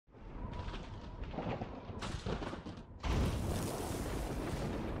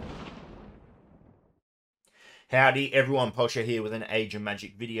Howdy everyone, Polsha here with an Age of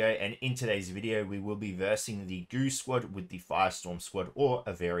Magic video, and in today's video we will be versing the Goos squad with the Firestorm squad, or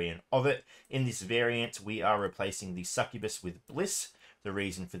a variant of it. In this variant we are replacing the Succubus with Bliss. The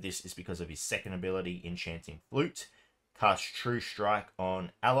reason for this is because of his second ability, Enchanting Flute. Cast True Strike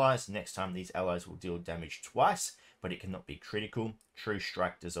on allies. Next time these allies will deal damage twice, but it cannot be critical. True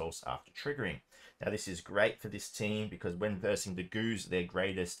Strike dissolves after triggering. Now this is great for this team because when versing the Goos, their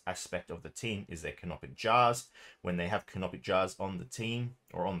greatest aspect of the team is their Canopic Jars. When they have Canopic Jars on the team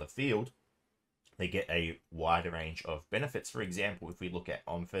or on the field, they get a wider range of benefits. For example, if we look at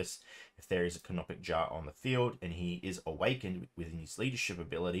Omphis, if there is a Canopic Jar on the field and he is awakened within his leadership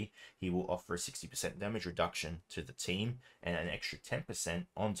ability, he will offer a 60% damage reduction to the team and an extra 10%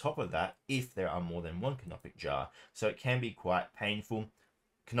 on top of that if there are more than one Canopic Jar. So it can be quite painful.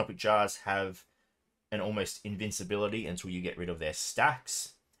 Canopic Jars have an almost invincibility until you get rid of their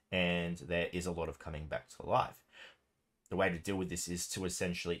stacks, and there is a lot of coming back to life. The way to deal with this is to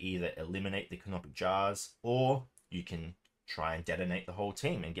essentially either eliminate the Canopic Jars, or you can try and detonate the whole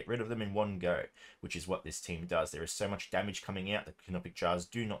team and get rid of them in one go, which is what this team does. There is so much damage coming out that Canopic Jars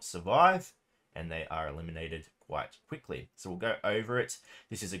do not survive, and they are eliminated quite quickly. So we'll go over it.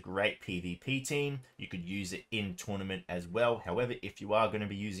 This is a great PvP team. You could use it in tournament as well. However, if you are going to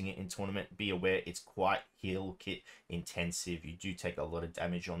be using it in tournament, be aware it's quite heal kit intensive. You do take a lot of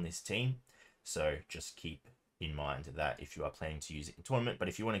damage on this team. So just keep in mind that if you are planning to use it in tournament. But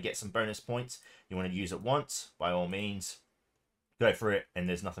if you want to get some bonus points, you want to use it once, by all means, go for it. And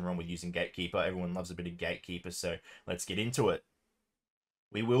there's nothing wrong with using Gatekeeper. Everyone loves a bit of Gatekeeper. So let's get into it.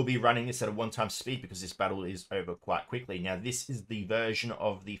 We will be running this at a one-time speed because this battle is over quite quickly. Now, this is the version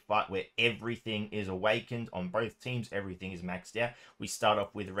of the fight where everything is awakened on both teams. Everything is maxed out. We start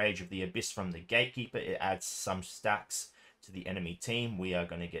off with Rage of the Abyss from the Gatekeeper. It adds some stacks to the enemy team. We are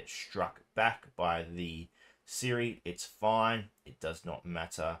going to get struck back by the Siri. It's fine. It does not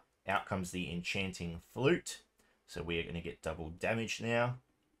matter. Out comes the Enchanting Flute. So we are going to get double damage now.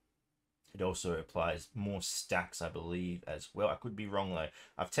 It also applies more stacks, I believe, as well. I could be wrong, though.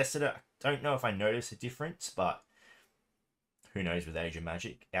 I've tested it. I don't know if I notice a difference, but who knows with Age of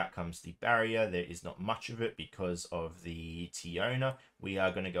Magic. Out comes the Barrier. There is not much of it because of the Teona. We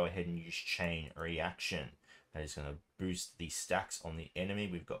are going to go ahead and use Chain Reaction. That is going to boost the stacks on the enemy.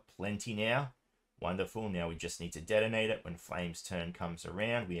 We've got plenty now. Wonderful. Now we just need to detonate it. When Flame's turn comes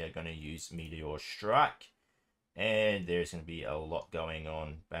around, we are going to use Meteor Strike. And there's going to be a lot going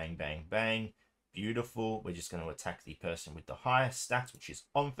on. Bang, bang, bang. Beautiful. We're just going to attack the person with the highest stacks, which is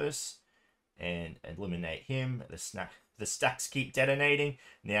Omphis, and eliminate him. The stacks keep detonating.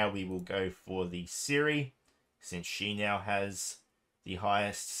 Now we will go for the Siri, since she now has the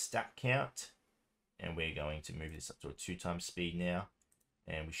highest stack count. And we're going to move this up to a 2x speed now.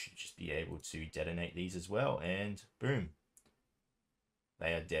 And we should just be able to detonate these as well. And boom.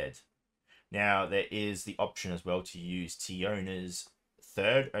 They are dead. Now, there is the option as well to use Teona's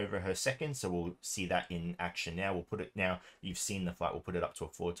third over her second. So we'll see that in action now. We'll put it now. You've seen the fight. We'll put it up to a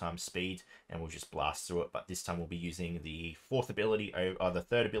 4x speed and we'll just blast through it. But this time we'll be using the fourth ability or the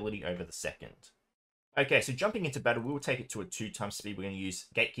third ability over the second. Okay, so jumping into battle, we will take it to a 2x speed. We're going to use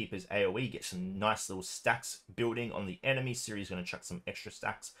Gatekeeper's AoE, get some nice little stacks building on the enemy. Siri's going to chuck some extra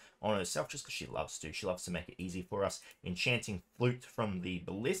stacks on herself just because she loves to. She loves to make it easy for us. Enchanting Flute from the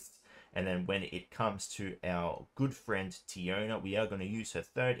Bliss. And then when it comes to our good friend Teona, we are going to use her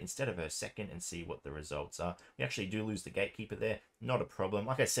third instead of her second and see what the results are. We actually do lose the Gatekeeper there. Not a problem.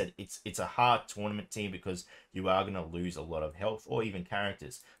 Like I said, it's a hard tournament team because you are going to lose a lot of health or even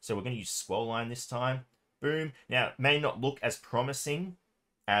characters. So we're going to use Squall Line this time. Boom. Now, it may not look as promising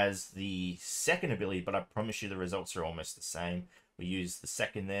as the second ability, but I promise you the results are almost the same. We use the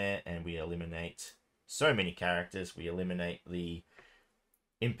second there and we eliminate so many characters. We eliminate the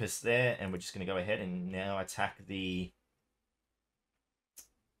Impus there, and we're just going to go ahead and now attack the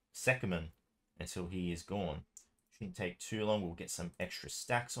Succubus until he is gone. Shouldn't take too long. We'll get some extra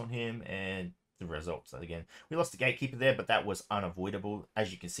stacks on him, and the results again. We lost the Gatekeeper there, but that was unavoidable.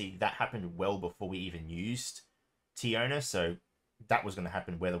 As you can see, that happened well before we even used Teona, so that was going to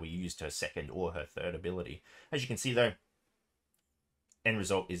happen whether we used her second or her third ability. As you can see, though, end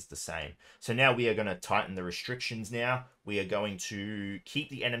result is the same. So now we are going to tighten the restrictions now. We are going to keep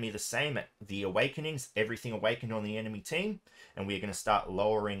the enemy the same at the awakenings, everything awakened on the enemy team, and we are going to start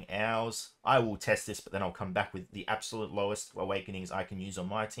lowering ours. I will test this, but then I'll come back with the absolute lowest awakenings I can use on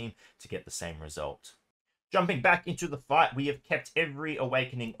my team to get the same result. Jumping back into the fight, we have kept every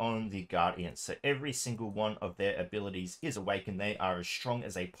awakening on the Guardians. So every single one of their abilities is awakened. They are as strong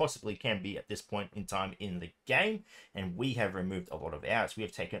as they possibly can be at this point in time in the game. And we have removed a lot of ours. We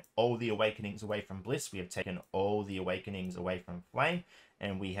have taken all the awakenings away from Bliss. We have taken all the awakenings away from Flame.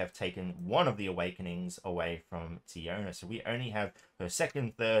 And we have taken one of the awakenings away from Teona. So we only have her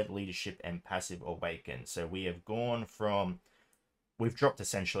second, third, leadership, and passive awakened. So we have gone from... We've dropped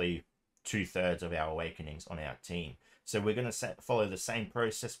essentially 2/3 of our awakenings on our team. So we're going to follow the same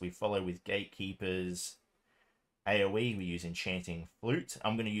process we follow with Gatekeeper's AoE. We use Enchanting Flute.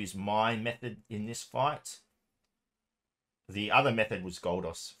 I'm going to use my method in this fight. The other method was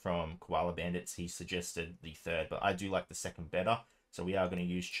Goldos from Koala Bandits. He suggested the third, but I do like the second better. So we are going to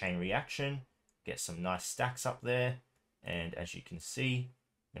use Chain Reaction, get some nice stacks up there. And as you can see,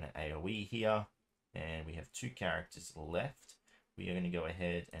 I'm going to AoE here. And we have 2 characters left. We are going to go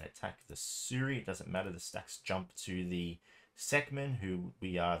ahead and attack the Suri. It doesn't matter, the stacks jump to the Sekman, who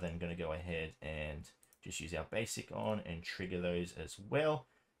we are then going to go ahead and just use our basic on and trigger those as well.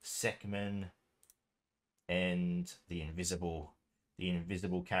 Sekman and the invisible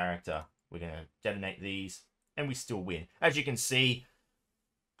character. We're going to detonate these and we still win. As you can see,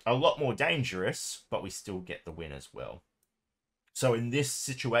 a lot more dangerous, but we still get the win as well. So in this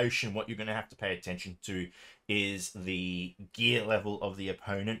situation, what you're going to have to pay attention to is the gear level of the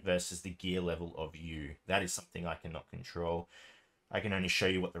opponent versus the gear level of you. That is something I cannot control. I can only show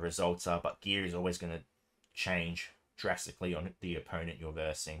you what the results are, but gear is always going to change drastically on the opponent you're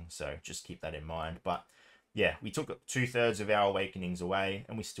versing. So just keep that in mind. But yeah, we took 2/3 of our awakenings away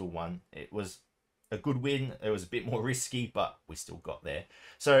and we still won. It was a good win. It was a bit more risky, but we still got there.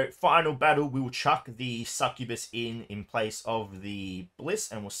 So final battle, we will chuck the Succubus in place of the Bliss,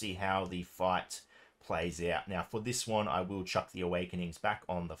 and we'll see how the fight plays out. Now for this one, I will chuck the awakenings back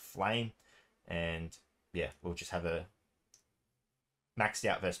on the Flame, and yeah, we'll just have a maxed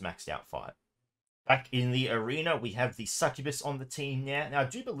out versus maxed out fight. Back in the arena, we have the Succubus on the team now. Now I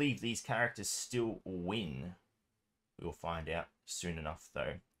do believe these characters still win. We will find out soon enough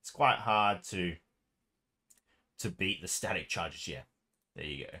though. It's quite hard to beat the static charges. Yeah, there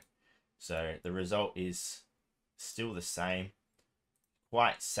you go. So the result is still the same.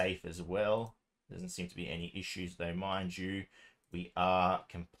 Quite safe as well. Doesn't seem to be any issues though, mind you. We are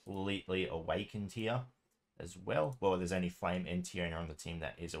completely awakened here as well. Well, there's only Flame and Teona on the team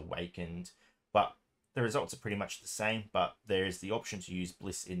that is awakened. But the results are pretty much the same. But there is the option to use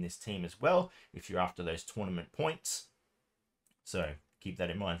Bliss in this team as well if you're after those tournament points. So keep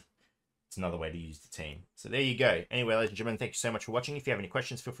that in mind. It's another way to use the team. So there you go. Anyway, ladies and gentlemen, thank you so much for watching. If you have any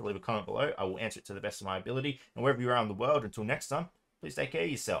questions, feel free to leave a comment below. I will answer it to the best of my ability. And wherever you are in the world, until next time, please take care of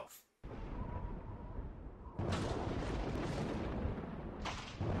yourself.